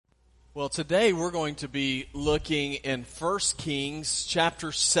Well, today we're going to be looking in 1 Kings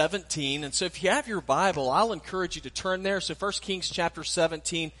chapter 17. And so if you have your Bible, I'll encourage you to turn there. So 1 Kings chapter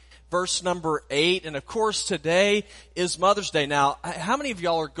 17, verse number 8. And of course, today is Mother's Day. Now, how many of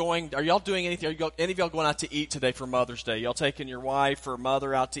y'all are y'all doing anything? Any of y'all going out to eat today for Mother's Day? Y'all taking your wife or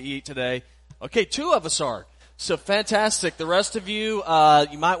mother out to eat today? Okay, 2 of us are. So fantastic. The rest of you,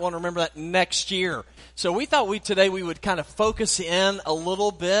 you might want to remember that next year. So we thought today we would kind of focus in a little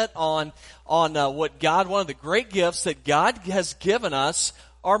bit on what God, one of the great gifts that God has given us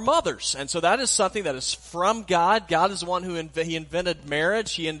are mothers. And so that is something that is from God. God is the one who He invented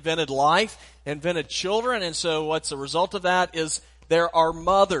marriage. He invented life, invented children. And so what's the result of that is there are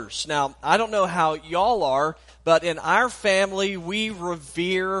mothers. Now, I don't know how y'all are, but in our family, we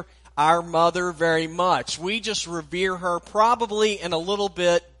revere our mother very much. We just revere her probably in a little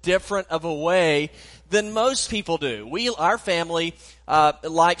bit different of a way than most people do. Our family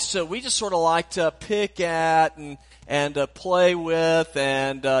we just sort of like to pick at and play with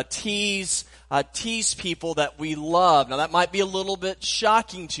and tease people that we love. Now that might be a little bit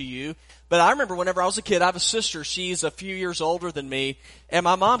shocking to you, but I remember whenever I was a kid, I have a sister. She's a few years older than me, and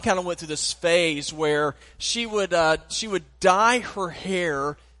my mom kind of went through this phase where she would dye her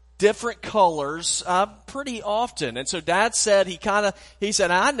hair different colors pretty often. And so Dad said he said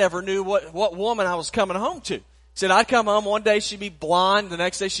I never knew what woman I was coming home to. He said I'd come home one day she'd be blonde, the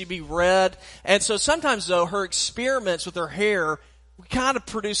next day she'd be red. And so sometimes though her experiments with her hair kind of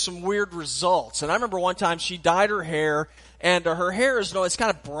produced some weird results. And I remember one time she dyed her hair, and her hair it's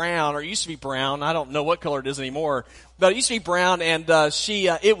kind of brown, or it used to be brown. I don't know what color it is anymore, but it used to be brown, and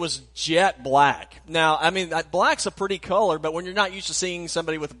it was jet black. Now, I mean, black's a pretty color, but when you're not used to seeing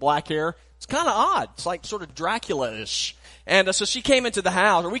somebody with black hair, it's kind of odd. It's like sort of Dracula-ish. And so we came into the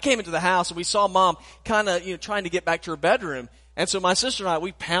house, and we saw Mom kind of, trying to get back to her bedroom. And so my sister and I,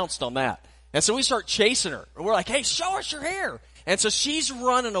 we pounced on that. And so we start chasing her. And we're like, hey, show us your hair. And so she's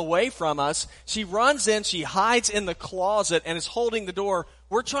running away from us. She runs in, she hides in the closet and is holding the door.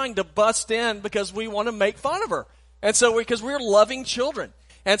 We're trying to bust in because we want to make fun of her. And so because we're loving children.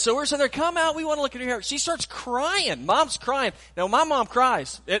 And so we're sitting there, come out, we want to look at her hair. She starts crying. Mom's crying. Now, my mom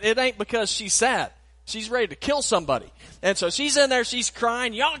cries. It ain't because she's sad. She's ready to kill somebody. And so she's in there, she's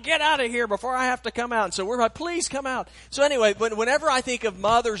crying, y'all get out of here before I have to come out. And so we're like, please come out. So anyway, whenever I think of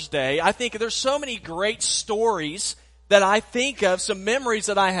Mother's Day, I think there's so many great stories that I think of, some memories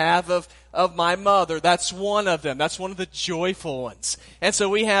that I have of my mother. That's one of them. That's one of the joyful ones. And so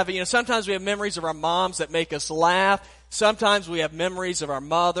we have, sometimes we have memories of our moms that make us laugh. Sometimes we have memories of our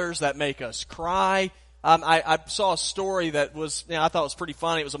mothers that make us cry. I saw a story that was, I thought was pretty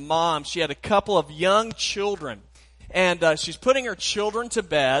funny. It was a mom. She had a couple of young children, and she's putting her children to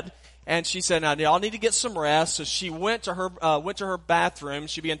bed. And she said, now y'all need to get some rest. So she went to her bathroom.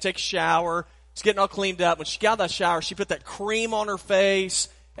 She began to take a shower. She's getting all cleaned up. When she got out of that shower, she put that cream on her face,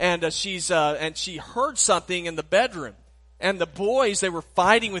 and she heard something in the bedroom. And the boys, they were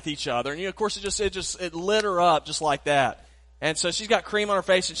fighting with each other. And of course it lit her up just like that. And so she's got cream on her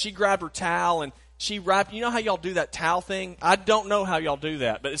face, and she grabbed her towel and she wrapped, how y'all do that towel thing? I don't know how y'all do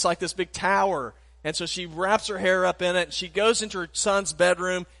that, but it's like this big tower. And so she wraps her hair up in it, and she goes into her son's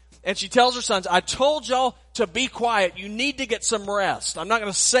bedroom, and she tells her sons, I told y'all to be quiet. You need to get some rest. I'm not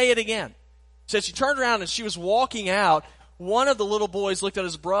going to say it again. So she turned around and she was walking out. One of the little boys looked at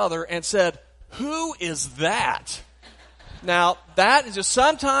his brother and said, who is that? Now, that is just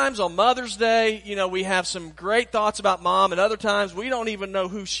sometimes on Mother's Day, we have some great thoughts about Mom, and other times we don't even know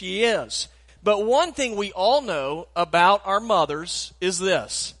who she is. But one thing we all know about our mothers is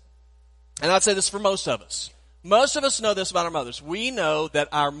this, and I'd say this for most of us. Most of us know this about our mothers. We know that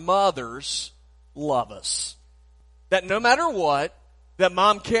our mothers love us. That no matter what, that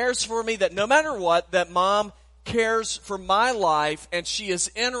Mom cares for me, that no matter what, that Mom cares for my life, and she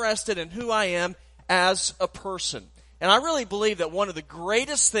is interested in who I am as a person. And I really believe that one of the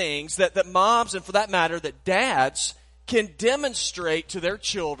greatest things that moms, and for that matter, that dads can demonstrate to their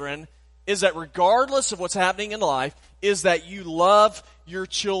children is that regardless of what's happening in life, is that you love your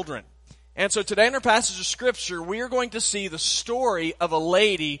children. And so today in our passage of Scripture, we are going to see the story of a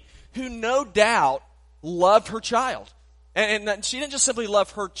lady who no doubt loved her child. And she didn't just simply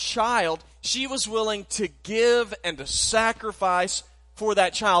love her child, she was willing to give and to sacrifice for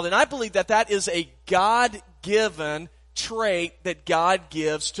that child. And I believe that that is a God-given trait that God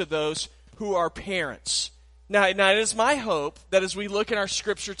gives to those who are parents. Now it is my hope that as we look in our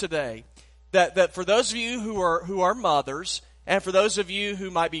Scripture today, that for those of you who are mothers, and for those of you who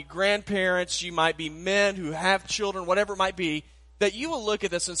might be grandparents, you might be men who have children, whatever it might be, that you will look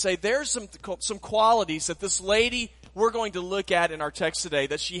at this and say, there's some qualities that this lady we're going to look at in our text today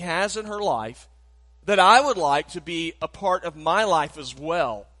that she has in her life that I would like to be a part of my life as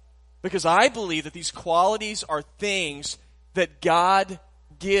well. Because I believe that these qualities are things that God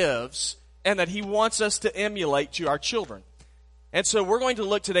gives and that He wants us to emulate to our children. And so we're going to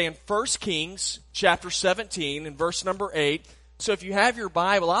look today in 1 Kings chapter 17 and verse number 8. So if you have your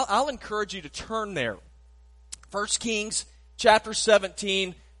Bible, I'll encourage you to turn there. 1 Kings chapter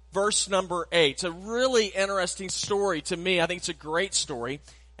 17, verse number 8. It's a really interesting story to me. I think it's a great story.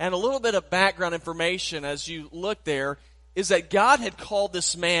 And a little bit of background information as you look there is that God had called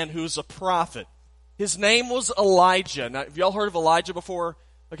this man who was a prophet. His name was Elijah. Now, have y'all heard of Elijah before?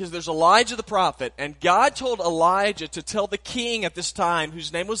 Because there's Elijah the prophet, and God told Elijah to tell the king at this time,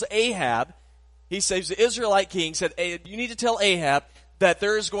 whose name was Ahab, he says, the Israelite king said, you need to tell Ahab that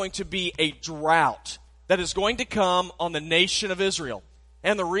there is going to be a drought that is going to come on the nation of Israel.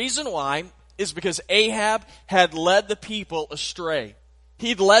 And the reason why is because Ahab had led the people astray.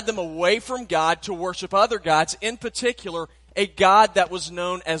 He'd led them away from God to worship other gods, in particular, a god that was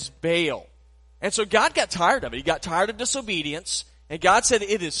known as Baal. And so God got tired of it. He got tired of disobedience. And God said,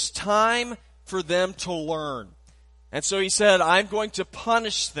 it is time for them to learn. And so He said, I'm going to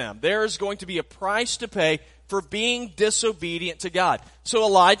punish them. There is going to be a price to pay for being disobedient to God. So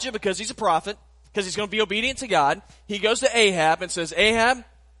Elijah, because he's a prophet, because he's going to be obedient to God, he goes to Ahab and says, Ahab,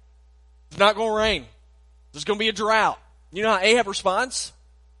 it's not going to rain. There's going to be a drought. You know how Ahab responds?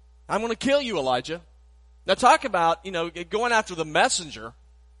 I'm going to kill you, Elijah. Now talk about, going after the messenger.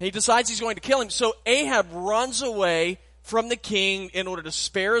 He decides he's going to kill him. So Ahab runs away from the king in order to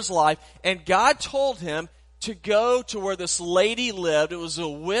spare his life. And God told him to go to where this lady lived. It was a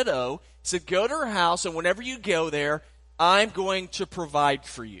widow. He said, go to her house, and whenever you go there, I'm going to provide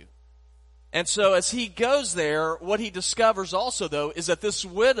for you. And so as he goes there, what he discovers also, though, is that this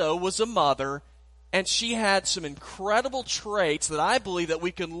widow was a mother, and she had some incredible traits that I believe that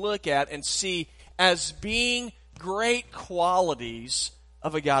we can look at and see as being great qualities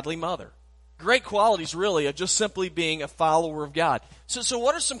of a godly mother. Great qualities, really, of just simply being a follower of God. So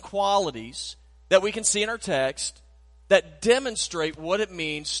what are some qualities that we can see in our text that demonstrate what it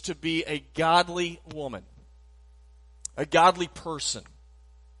means to be a godly woman, a godly person?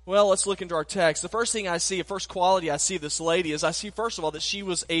 Well, let's look into our text. The first thing I see, the first quality I see of this lady is I see, first of all, that she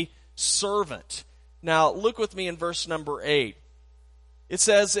was a servant. Now, look with me in verse number 8. It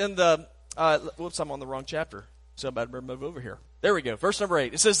says in the, whoops, I'm on the wrong chapter, so I better move over here. There we go, verse number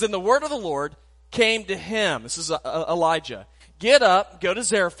 8. It says, then the word of the Lord came to him. This is Elijah. Get up, go to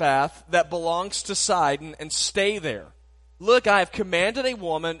Zarephath that belongs to Sidon, and stay there. Look, I have commanded a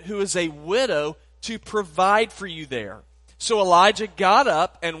woman who is a widow to provide for you there. So Elijah got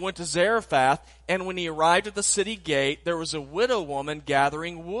up and went to Zarephath, and when he arrived at the city gate, there was a widow woman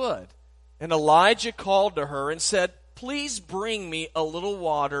gathering wood. And Elijah called to her and said, please bring me a little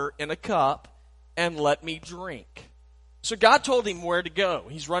water in a cup and let me drink. So God told him where to go.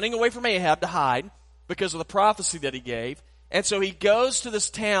 He's running away from Ahab to hide because of the prophecy that he gave. And so he goes to this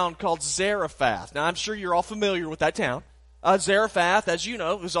town called Zarephath. Now, I'm sure you're all familiar with that town. Zarephath, as you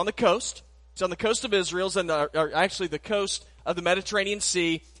know, is on the coast. It's on the coast of Israel, and actually the coast of the Mediterranean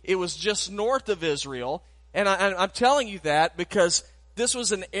Sea. It was just north of Israel. And I'm telling you that because this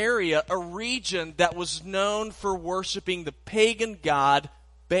was an area, a region that was known for worshiping the pagan god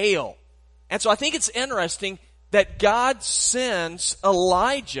Baal. And so I think it's interesting that God sends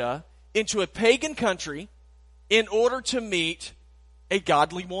Elijah into a pagan country in order to meet a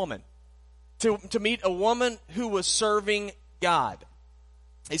godly woman, to meet a woman who was serving God.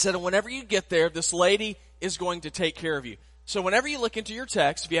 He said, and whenever you get there, this lady is going to take care of you. So whenever you look into your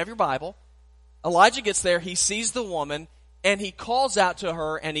text, if you have your Bible, Elijah gets there, he sees the woman, and he calls out to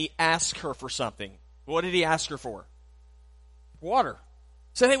her, and he asks her for something. What did he ask her for? Water.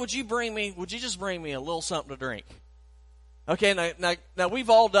 Said, hey, would you just bring me a little something to drink? Okay, now we've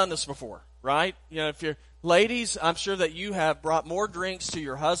all done this before, right? If you're ladies, I'm sure that you have brought more drinks to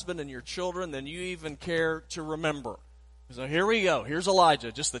your husband and your children than you even care to remember. So here we go. Here's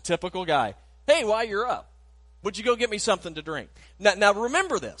Elijah, just the typical guy. Hey, while you're up, would you go get me something to drink? Now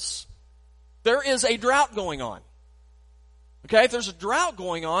remember this. There is a drought going on. Okay, if there's a drought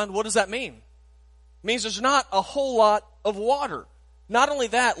going on, what does that mean? It means there's not a whole lot of water. Not only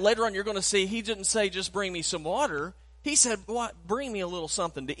that, later on you're going to see, he didn't say just bring me some water. He said, bring me a little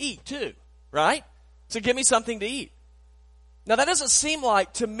something to eat too, right? So give me something to eat. Now that doesn't seem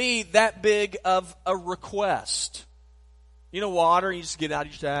like, to me, that big of a request. Water, you just get out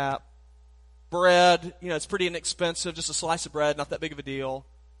of your tap. Bread, it's pretty inexpensive, just a slice of bread, not that big of a deal.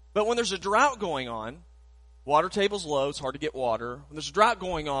 But when there's a drought going on, water table's low, it's hard to get water. When there's a drought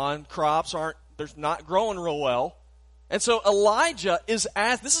going on, they're not growing real well. And so Elijah is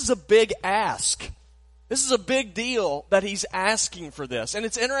asked, this is a big ask. This is a big deal that he's asking for this. And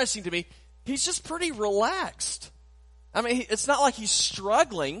it's interesting to me, he's just pretty relaxed. I mean, it's not like he's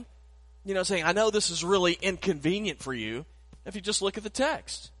struggling, saying, I know this is really inconvenient for you. If you just look at the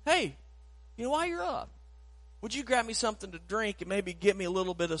text, hey, while you're up, would you grab me something to drink and maybe get me a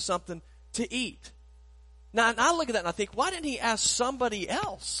little bit of something to eat? Now, and I look at that and I think, why didn't he ask somebody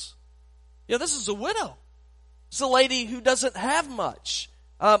else? This is a widow. It's a lady who doesn't have much.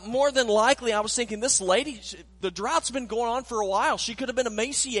 More than likely, I was thinking, this lady, the drought's been going on for a while. She could have been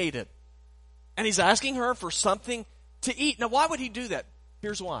emaciated. And he's asking her for something to eat. Now, why would he do that?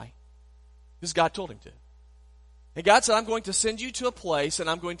 Here's why. Because God told him to. And God said, I'm going to send you to a place, and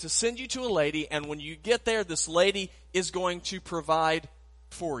I'm going to send you to a lady, and when you get there, this lady is going to provide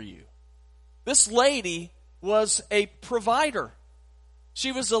for you. This lady was a provider.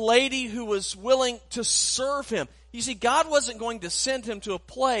 She was a lady who was willing to serve him. You see, God wasn't going to send him to a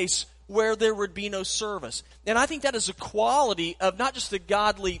place where there would be no service. And I think that is a quality of not just a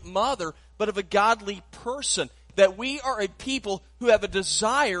godly mother, but of a godly person. That we are a people who have a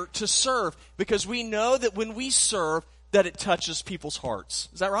desire to serve because we know that when we serve, that it touches people's hearts.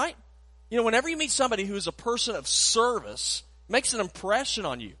 Is that right? Whenever you meet somebody who is a person of service, it makes an impression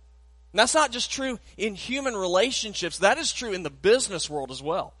on you. And that's not just true in human relationships. That is true in the business world as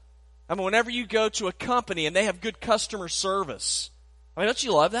well. I mean, whenever you go to a company and they have good customer service, don't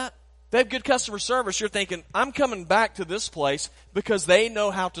you love that? They have good customer service. You're thinking, I'm coming back to this place because they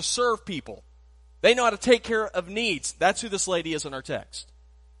know how to serve people. They know how to take care of needs. That's who this lady is in our text.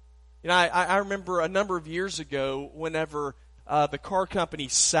 I remember a number of years ago whenever the car company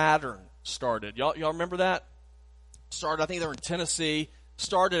Saturn started. Y'all remember that? I think they were in Tennessee.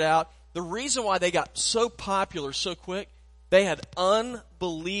 Started out. The reason why they got so popular so quick, they had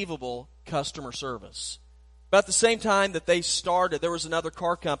unbelievable customer service. But at the same time that they started, there was another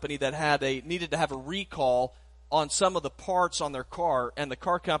car company that needed to have a recall on some of the parts on their car, and the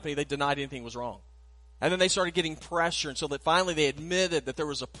car company, they denied anything was wrong. And then they started getting pressure, and so that finally they admitted that there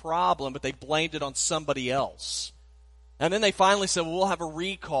was a problem, but they blamed it on somebody else. And then they finally said, well, we'll have a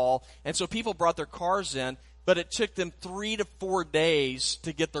recall. And so people brought their cars in, but it took them 3 to 4 days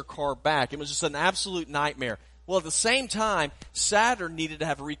to get their car back. It was just an absolute nightmare. Well, at the same time, Saturn needed to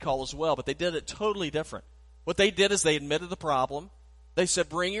have a recall as well, but they did it totally different. What they did is they admitted the problem. They said,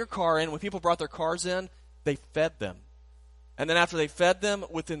 bring your car in. When people brought their cars in, they fed them. And then after they fed them,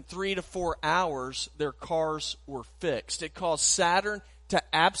 within 3 to 4 hours, their cars were fixed. It caused Saturn to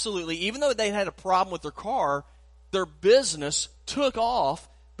absolutely, even though they had a problem with their car, their business took off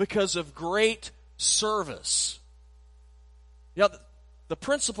because of great service. The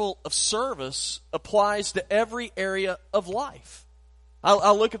principle of service applies to every area of life.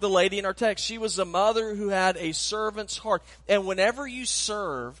 I'll look at the lady in our text. She was a mother who had a servant's heart. And whenever you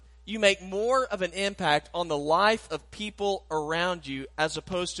serve, you make more of an impact on the life of people around you as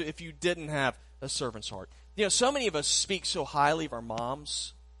opposed to if you didn't have a servant's heart. So many of us speak so highly of our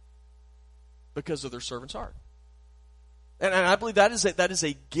moms because of their servant's heart. And I believe that is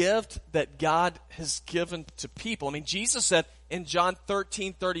a gift that God has given to people. I mean, Jesus said in John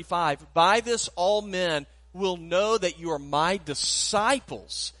 13:35, by this all men will know that you are my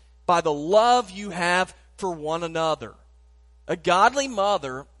disciples by the love you have for one another. A godly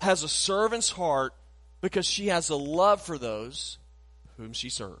mother has a servant's heart because she has a love for those whom she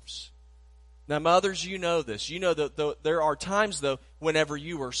serves. Now, mothers, you know this. You know that there are times, though, whenever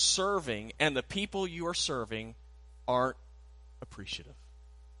you are serving and the people you are serving aren't appreciative.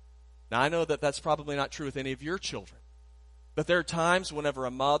 Now, I know that that's probably not true with any of your children. But there are times whenever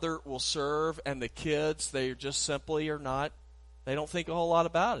a mother will serve and the kids, they just simply are not, they don't think a whole lot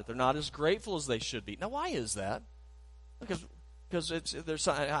about it. They're not as grateful as they should be. Now, why is that? Because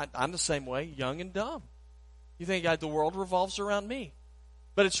I'm the same way, young and dumb. You think the world revolves around me.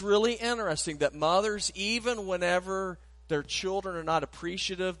 But it's really interesting that mothers, even whenever their children are not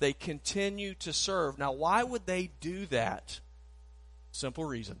appreciative, they continue to serve. Now, why would they do that? Simple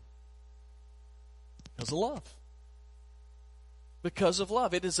reason. Because of love. Because of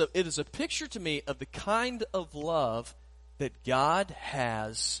love. It is a picture to me of the kind of love that God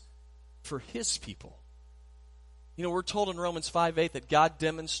has for His people. We're told in Romans 5:8 that God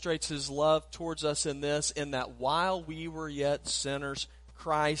demonstrates His love towards us in that while we were yet sinners,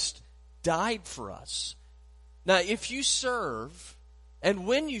 Christ died for us. Now, if you serve, and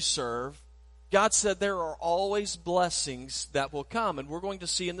when you serve, God said there are always blessings that will come. And we're going to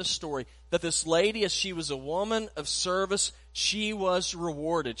see in this story that this lady, as she was a woman of service, she was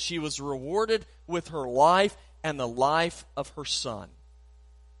rewarded. She was rewarded with her life and the life of her son.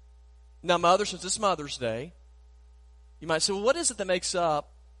 Now, mother, since it's Mother's Day, You might say, well, what is it that makes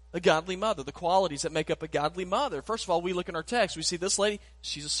up a godly mother? The qualities that make up a godly mother. First of all, we look in our text. We see this lady,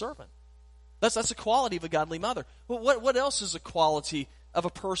 she's a servant. That's a quality of a godly mother. Well, what else is a quality of a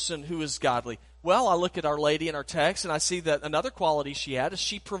person who is godly? Well, I look at our lady in our text, and I see that another quality she had is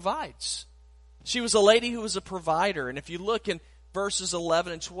she provides. She was a lady who was a provider. And if you look in verses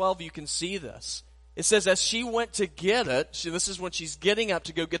 11 and 12, you can see this. It says, as she went to get it, this is when she's getting up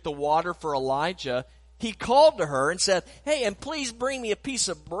to go get the water for Elijah, he called to her and said, hey, and please bring me a piece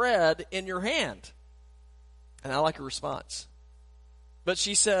of bread in your hand. And I like her response. But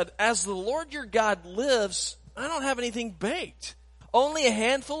she said, as the Lord your God lives, I don't have anything baked. Only a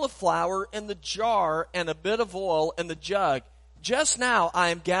handful of flour in the jar and a bit of oil in the jug. Just now I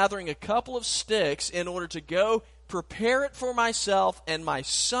am gathering a couple of sticks in order to go prepare it for myself and my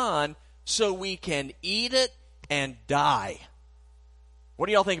son so we can eat it and die. What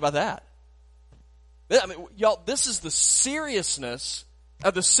do y'all think about that? I mean, y'all, this is the seriousness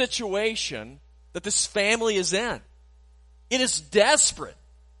of the situation that this family is in. It is desperate.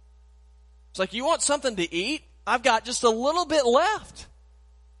 It's like, you want something to eat? I've got just a little bit left.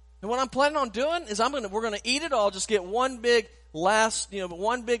 And what I'm planning on doing is we're gonna eat it all, just get one big last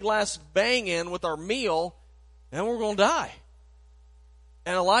bang in with our meal, and we're gonna die.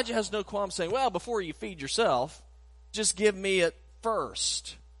 And Elijah has no qualm saying, well, before you feed yourself, just give me it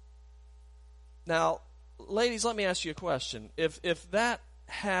first. Now, ladies, let me ask you a question. If that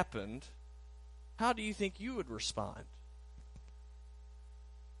happened, how do you think you would respond?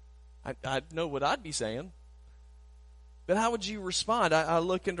 I know what I'd be saying. But how would you respond? I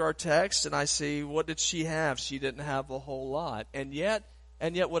look into our text and I see, what did she have? She didn't have a whole lot. And yet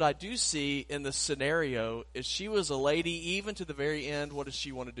what I do see in this scenario is she was a lady, even to the very end. What does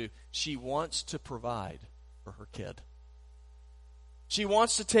she want to do? She wants to provide for her kid. She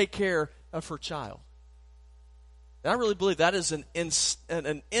wants to take care of her child. And I really believe that is an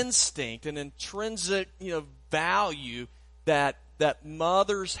instinct, an intrinsic, value that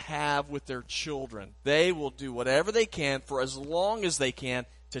mothers have with their children. They will do whatever they can for as long as they can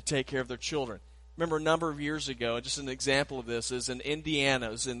to take care of their children. Remember a number of years ago, just an example of this is in Indiana.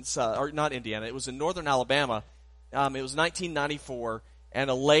 It was it was in northern Alabama. It was 1994, and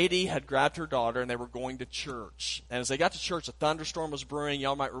a lady had grabbed her daughter, and they were going to church. And as they got to church, a thunderstorm was brewing.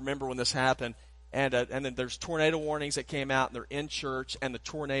 Y'all might remember when this happened. And then there's tornado warnings that came out, and they're in church, and the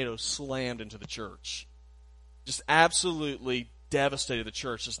tornado slammed into the church. Just absolutely devastated the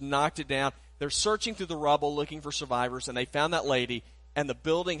church, just knocked it down. They're searching through the rubble looking for survivors, and they found that lady, and part of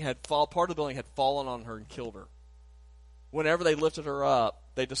the building had fallen on her and killed her. Whenever they lifted her up,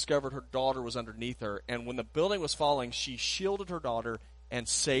 they discovered her daughter was underneath her, and when the building was falling, she shielded her daughter and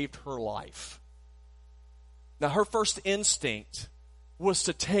saved her life. Now, her first instinct was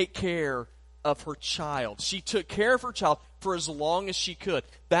to take care of her child. She took care of her child for as long as she could.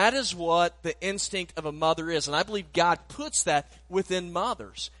 That is what the instinct of a mother is. And I believe God puts that within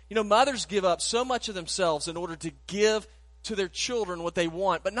mothers. Mothers give up so much of themselves in order to give to their children what they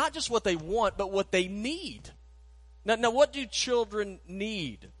want. But not just what they want, but what they need. Now what do children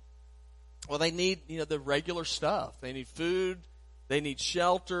need? Well, they need, the regular stuff. They need food. They need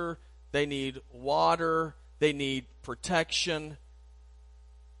shelter. They need water. They need protection.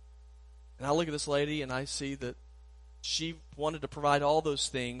 And I look at this lady and I see that she wanted to provide all those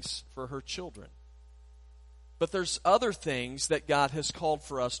things for her children. But there's other things that God has called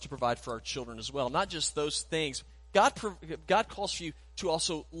for us to provide for our children as well. Not just those things. God calls for you to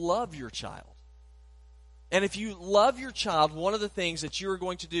also love your child. And if you love your child, one of the things that you're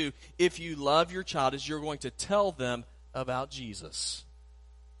going to do if you love your child is you're going to tell them about Jesus.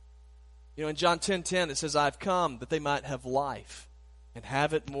 In John 10:10 it says, I've come that they might have life and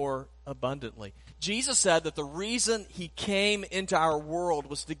have it more abundantly. Jesus said that the reason he came into our world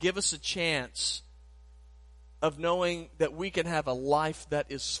was to give us a chance of knowing that we can have a life that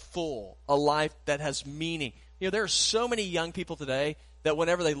is full, a life that has meaning. There are so many young people today that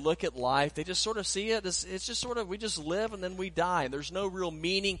whenever they look at life, they just sort of see it as, it's just sort of, we just live and then we die. And there's no real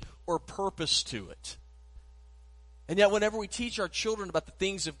meaning or purpose to it. And yet whenever we teach our children about the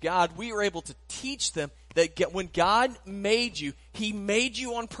things of God, we are able to teach them that when God made you, he made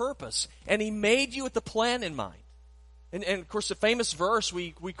you on purpose. And he made you with the plan in mind. And of course, the famous verse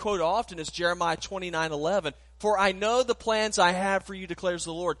we quote often is Jeremiah 29:11. For I know the plans I have for you, declares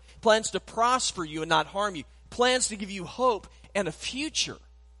the Lord. Plans to prosper you and not harm you. Plans to give you hope and a future.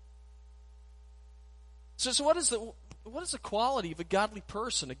 So what is the quality of a godly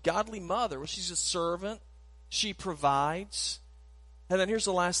person, a godly mother? Well, she's a servant. She provides. And then here's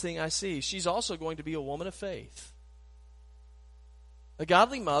the last thing I see. She's also going to be a woman of faith. A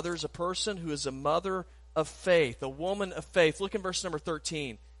godly mother is a person who is a mother of faith, a woman of faith. Look in verse number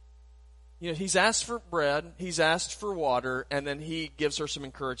 13. He's asked for bread, he's asked for water, and then he gives her some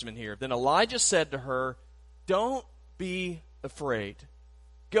encouragement here. Then Elijah said to her, "Don't be afraid.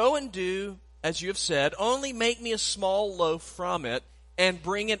 Go and do as you have said. Only make me a small loaf from it and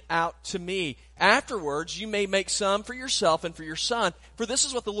bring it out to me. Afterwards, you may make some for yourself and for your son. For this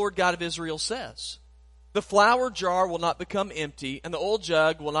is what the Lord God of Israel says. The flour jar will not become empty, and the old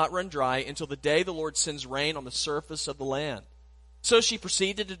jug will not run dry until the day the Lord sends rain on the surface of the land." So she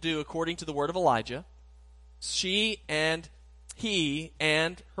proceeded to do according to the word of Elijah. She and he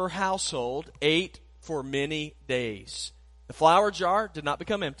and her household ate for many days. The flour jar did not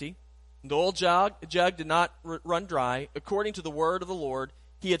become empty. The old jug did not run dry, according to the word of the Lord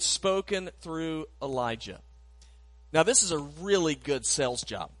he had spoken through Elijah. Now, this is a really good sales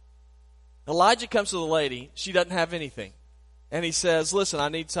job. Elijah comes to the lady. She doesn't have anything. And he says, "Listen, I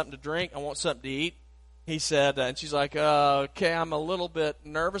need something to drink. I want something to eat." He said, and she's like, "Okay, I'm a little bit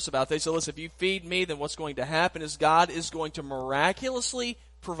nervous about this." So listen, if you feed me, then what's going to happen is God is going to miraculously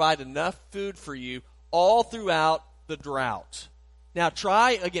provide enough food for you all throughout the drought. Now,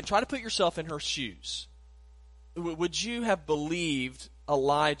 try to put yourself in her shoes. Would you have believed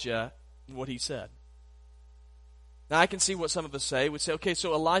Elijah and what he said? Now, I can see what some of us say. Would say, "Okay,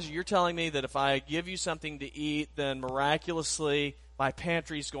 so Elijah, you're telling me that if I give you something to eat, then miraculously my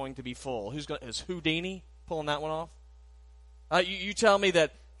pantry is going to be full." Is Houdini pulling that one off? You tell me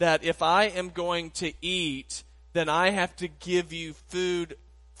that if I am going to eat, then I have to give you food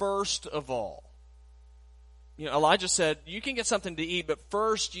first of all. Elijah said, "You can get something to eat, but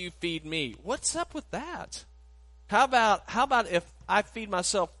first you feed me." What's up with that? How about if I feed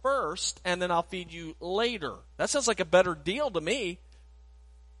myself first and then I'll feed you later? That sounds like a better deal to me.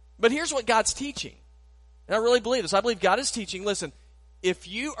 But here's what God's teaching. And I really believe this. I believe God is teaching, listen, if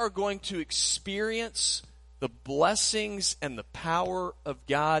you are going to experience the blessings and the power of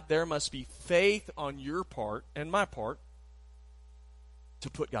God, there must be faith on your part and my part to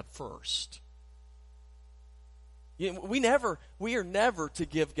put God first. We are never to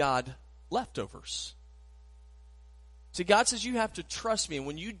give God leftovers. See, God says you have to trust me, and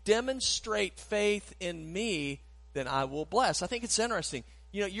when you demonstrate faith in me, then I will bless. I think it's interesting.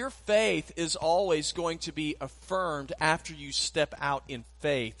 Your faith is always going to be affirmed after you step out in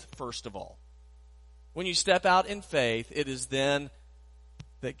faith, first of all. When you step out in faith, it is then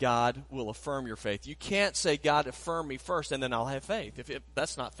that God will affirm your faith. You can't say, "God, affirm me first, and then I'll have faith."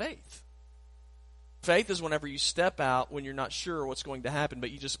 That's not faith. Faith is whenever you step out when you're not sure what's going to happen,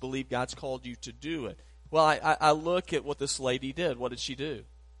 but you just believe God's called you to do it. Well, I look at what this lady did. What did she do?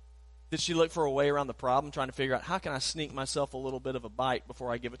 Did she look for a way around the problem, trying to figure out, how can I sneak myself a little bit of a bite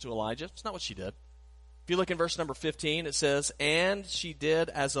before I give it to Elijah? It's not what she did. If you look in verse number 15, it says, "And she did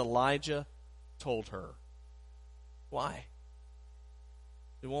as Elijah told her." Why?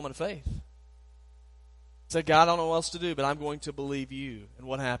 The woman of faith said, "God, I don't know what else to do, but I'm going to believe you." And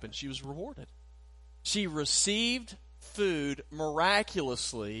what happened? She was rewarded. She received food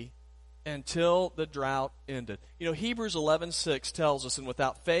miraculously until the drought ended. Hebrews 11:6 tells us, "And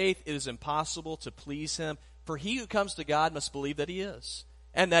without faith it is impossible to please him. For he who comes to God must believe that he is,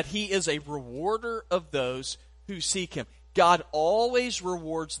 and that he is a rewarder of those who seek him." God always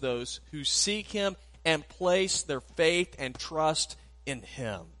rewards those who seek him and place their faith and trust in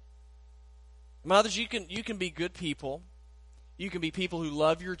him. Mothers, you can be good people. You can be people who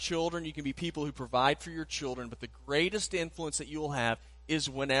love your children. You can be people who provide for your children. But the greatest influence that you will have is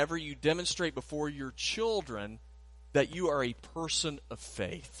whenever you demonstrate before your children that you are a person of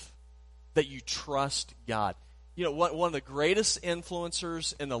faith, that you trust God. One of the greatest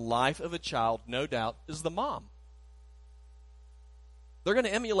influencers in the life of a child, no doubt, is the mom. They're going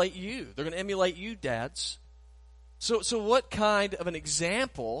to emulate you. They're going to emulate you, dads. So what kind of an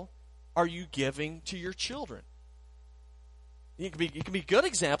example are you giving to your children? It can be good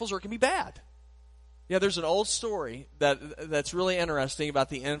examples or it can be bad. There's an old story that's really interesting about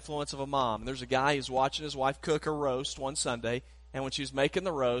the influence of a mom. There's a guy who's watching his wife cook a roast one Sunday, and when she was making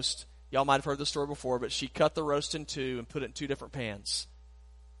the roast, y'all might have heard this story before, but she cut the roast in two and put it in two different pans.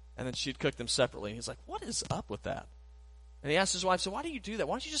 And then she'd cook them separately. And he's like, "What is up with that?" And he asked his wife, "So why do you do that?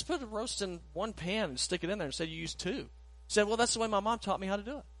 Why don't you just put the roast in one pan and stick it in there instead you use two?" He said, "Well, that's the way my mom taught me how to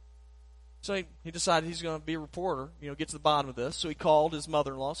do it." So he decided he's going to be a reporter, get to the bottom of this. So he called his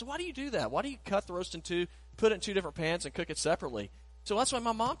mother-in-law. So, "Why do you do that? Why do you cut the roast in two, put it in two different pans, and cook it separately?" So, "That's what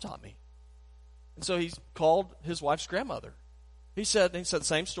my mom taught me." And so he called his wife's grandmother. He said the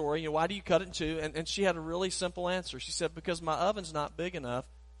same story. "Why do you cut it in two?" And she had a really simple answer. She said, "Because my oven's not big enough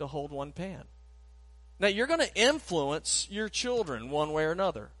to hold one pan." Now, you're going to influence your children one way or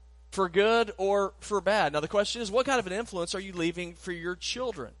another. for good or for bad. Now the question is, what kind of an influence are you leaving for your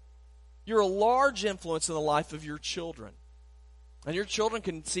children? You're a large influence in the life of your children. And your children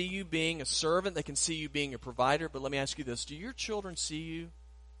can see you being a servant. They can see you being a provider. But let me ask you this. Do your children see you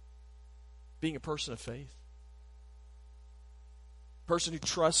being a person of faith? A person who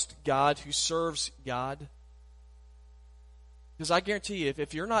trusts God, who serves God? Because I guarantee you,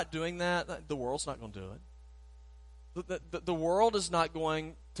 if you're not doing that, the world's not going to do it. The world is not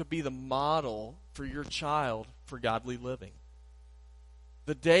going to be the model for your child for godly living.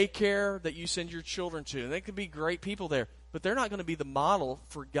 The daycare that you send your children to, and they could be great people there, but they're not going to be the model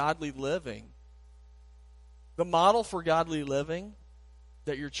for godly living. The model for godly living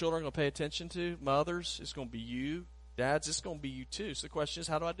that your children are going to pay attention to, mothers, is going to be you. Dads, it's going to be you too. So the question is,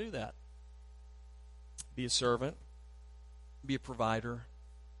 how do I do that? Be a servant. Be a provider.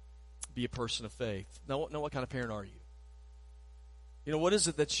 Be a person of faith. Now, what kind of parent are you? You know, what is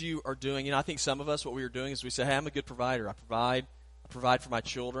it that you are doing? You know, I think some of us, what we are doing is we say, hey, I'm a good provider. I provide for my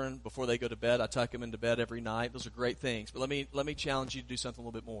children before they go to bed. I tuck them into bed every night. Those are great things. But let me challenge you to do something a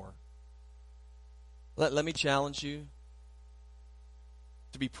little bit more. Let me challenge you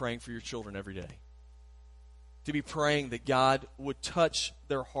to be praying for your children every day. To be praying that God would touch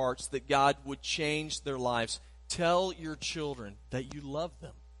their hearts, that God would change their lives. Tell your children that you love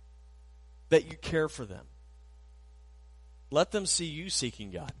them, that you care for them. Let them see you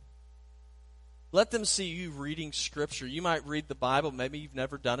seeking God. Let them see you reading Scripture. You might read the Bible. Maybe you've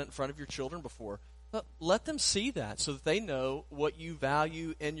never done it in front of your children before. But let them see that so that they know what you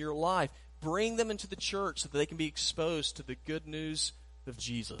value in your life. Bring them into the church so that they can be exposed to the good news of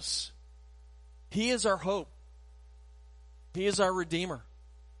Jesus. He is our hope. He is our Redeemer.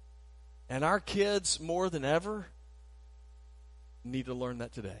 And our kids, more than ever, need to learn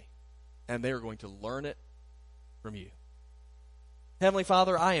that today. And they are going to learn it from you. Heavenly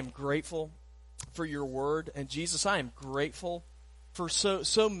Father, I am grateful for your word. And Jesus, I am grateful for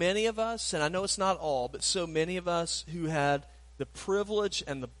so many of us, and I know it's not all, but so many of us who had the privilege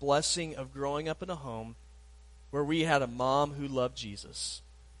and the blessing of growing up in a home where we had a mom who loved Jesus.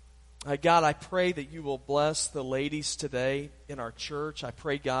 God, I pray that you will bless the ladies today in our church. I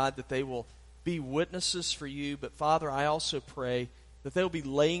pray, God, that they will be witnesses for you. But Father, I also pray that they will be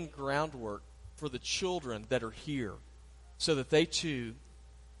laying groundwork for the children that are here so that they too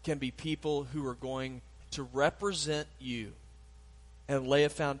can be people who are going to represent you and lay a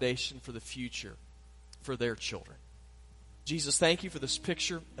foundation for the future for their children. Jesus, thank you for this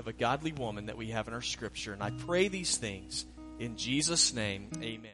picture of a godly woman that we have in our Scripture. And I pray these things in Jesus' name, amen.